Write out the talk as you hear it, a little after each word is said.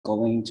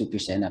going to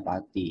present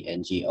about the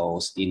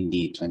NGOs in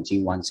the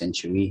 21st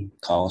century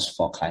calls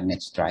for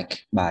climate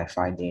strike by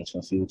Fridays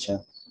for Future.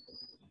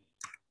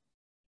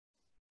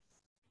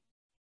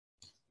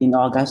 In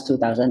August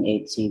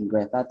 2018,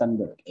 Greta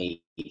Thunberg,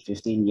 a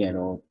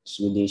 15-year-old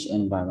Swedish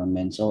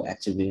environmental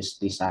activist,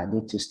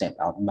 decided to step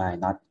out by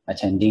not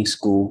attending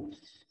school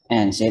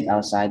and sat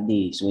outside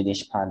the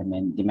Swedish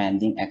parliament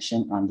demanding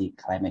action on the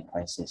climate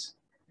crisis.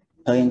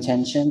 Her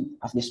intention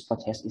of this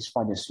protest is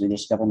for the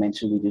Swedish government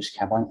to reduce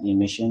carbon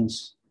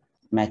emissions,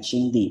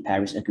 matching the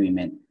Paris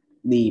Agreement.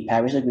 The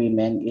Paris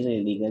Agreement is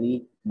a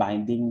legally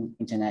binding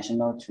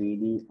international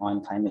treaty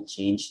on climate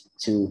change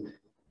to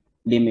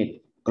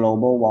limit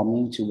global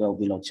warming to well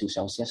below 2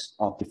 Celsius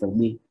or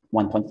preferably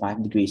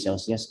 1.5 degrees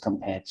Celsius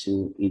compared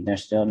to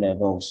industrial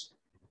levels.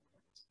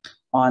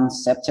 On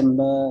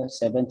September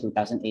 7,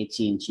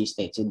 2018, she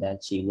stated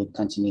that she would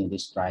continue the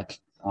strike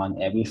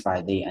on every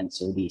Friday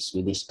until the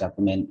Swedish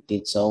government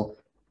did so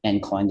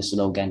and coined the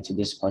slogan to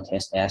this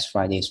protest as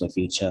Fridays for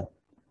Future.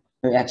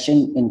 Her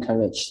action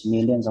encouraged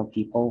millions of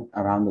people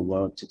around the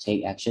world to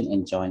take action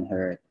and join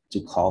her to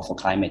call for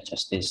climate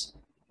justice,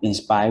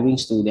 inspiring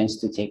students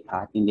to take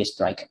part in this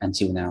strike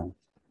until now.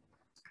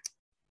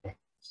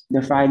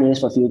 The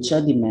Fridays for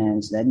Future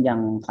demands that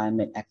young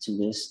climate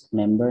activist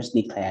members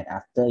declared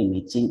after a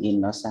meeting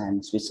in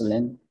Lausanne,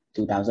 Switzerland,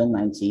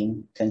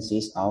 2019,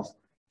 consists of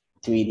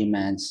 3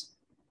 demands.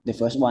 The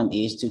first one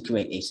is to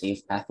create a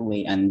safe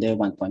pathway under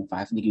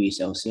 1.5 degrees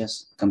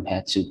Celsius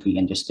compared to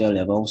pre-industrial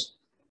levels.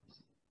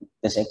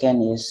 The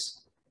second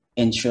is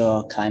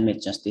ensure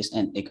climate justice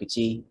and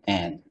equity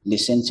and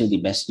listen to the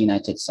best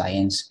united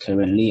science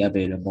currently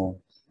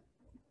available.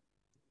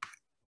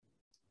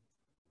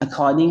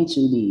 According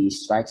to the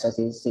strike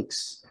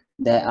statistics,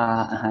 there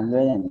are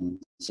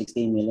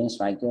 160 million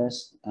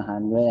strikers,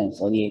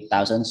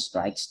 148,000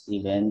 strikes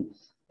events,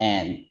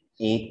 and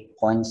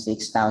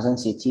 8.6 thousand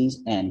cities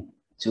and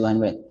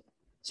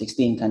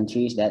 216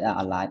 countries that are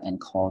allied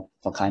and called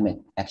for climate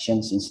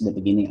action since the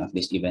beginning of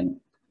this event.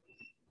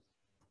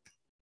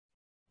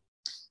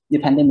 The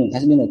pandemic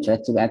has been a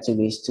threat to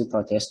activists to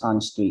protest on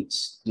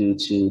streets due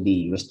to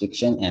the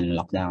restriction and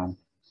lockdown.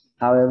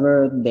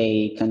 However,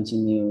 they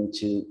continue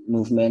to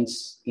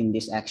movements in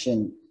this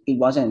action. It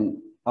was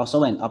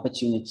also an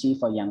opportunity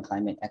for young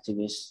climate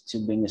activists to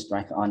bring the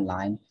strike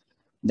online.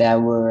 There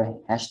were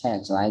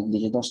hashtags like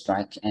Digital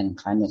Strike and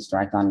Climate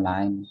Strike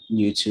Online,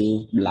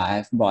 YouTube,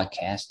 live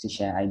broadcasts to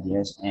share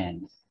ideas,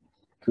 and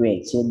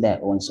created their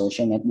own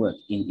social network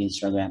in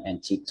Instagram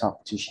and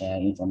TikTok to share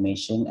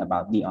information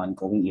about the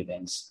ongoing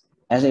events.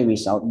 As a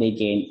result, they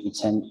gained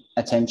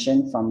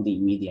attention from the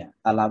media,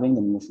 allowing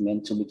the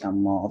movement to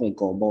become more of a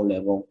global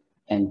level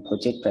and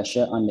putting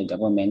pressure on the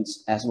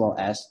governments as well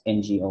as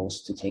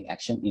NGOs to take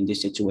action in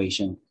this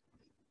situation.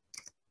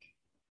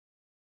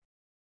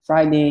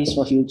 Fridays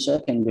for Future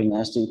can bring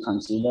us to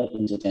consider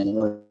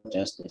intergenerational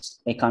justice,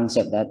 a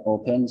concept that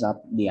opens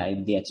up the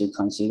idea to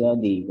consider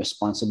the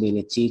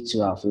responsibility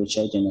to our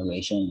future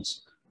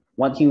generations.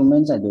 What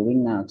humans are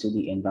doing now to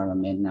the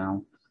environment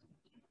now,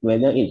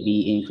 whether it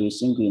be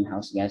increasing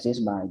greenhouse gases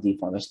by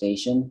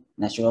deforestation,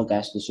 natural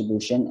gas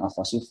distribution, or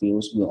fossil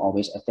fuels, will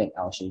always affect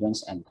our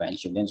children's and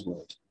grandchildren's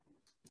world.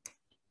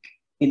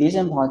 It is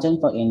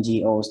important for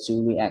NGOs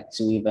to react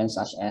to events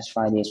such as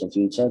Fridays for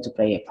Future to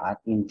play a part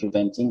in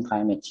preventing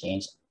climate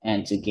change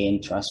and to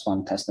gain trust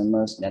from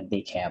customers that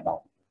they care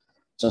about.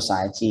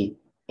 Society.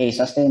 A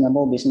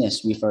sustainable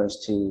business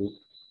refers to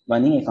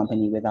running a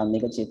company without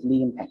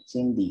negatively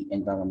impacting the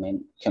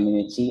environment,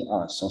 community,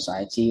 or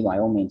society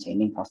while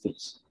maintaining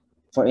profits.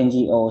 For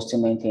NGOs to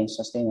maintain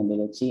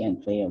sustainability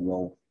and play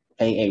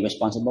a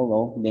responsible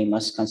role, they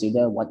must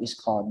consider what is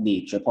called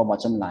the triple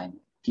bottom line: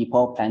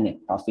 people,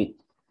 planet, profit.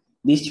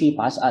 These 3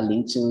 parts are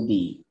linked to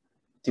the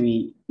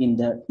 3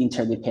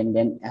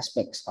 interdependent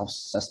aspects of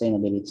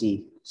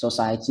sustainability: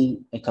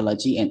 society,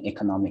 ecology, and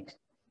economic,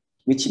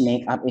 which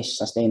make up a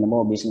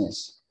sustainable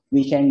business.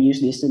 We can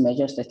use this to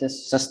measure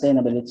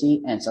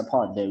sustainability and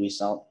support the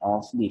result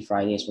of the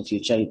Fridays for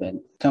Future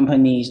event.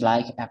 Companies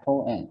like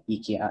Apple and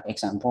IKEA are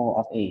examples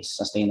of a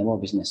sustainable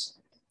business.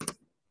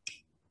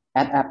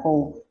 At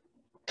Apple,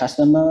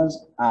 customers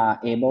are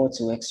able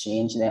to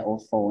exchange their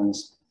old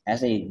phones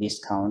as a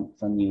discount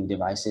for new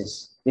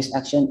devices. This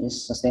action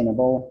is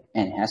sustainable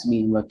and has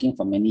been working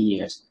for many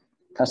years.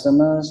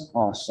 Customers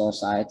or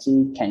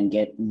society can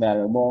get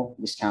valuable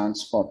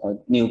discounts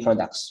for new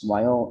products,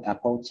 while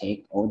Apple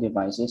take old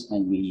devices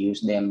and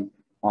reuse them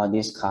or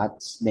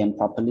discards them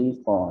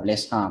properly for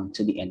less harm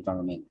to the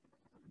environment.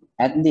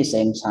 At the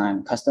same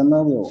time,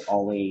 customers will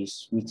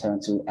always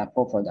return to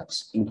Apple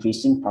products,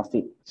 increasing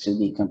profit to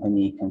the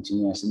company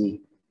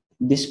continuously.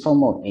 This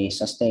promotes a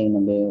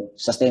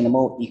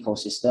sustainable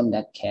ecosystem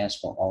that cares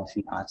for all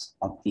 3 parts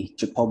of the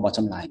triple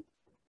bottom line.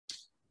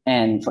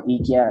 And for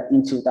IKEA,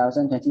 in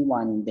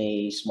 2021,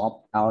 they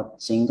swapped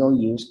out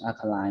single-use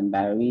alkaline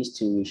batteries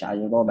to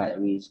rechargeable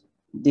batteries.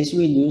 This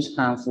reduces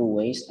harmful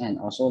waste and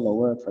also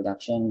lower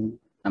production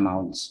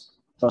amounts.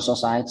 For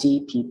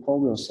society, people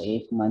will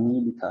save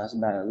money because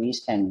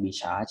batteries can be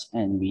charged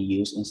and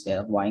reused instead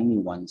of buying new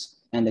ones.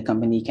 and the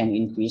company can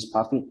increase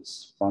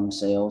profits from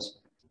sales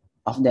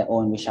of their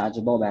own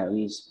rechargeable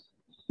batteries.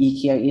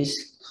 eCare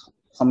is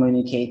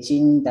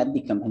communicating that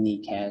the company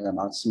cares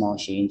about small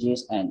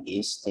changes and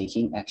is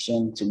taking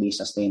action to be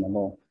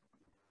sustainable.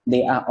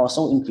 They are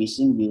also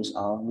increasing use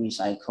of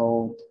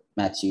recycled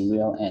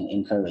material and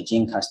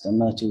encouraging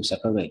customers to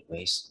separate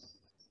waste.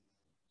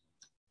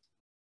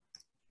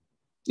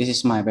 This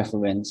is my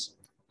reference.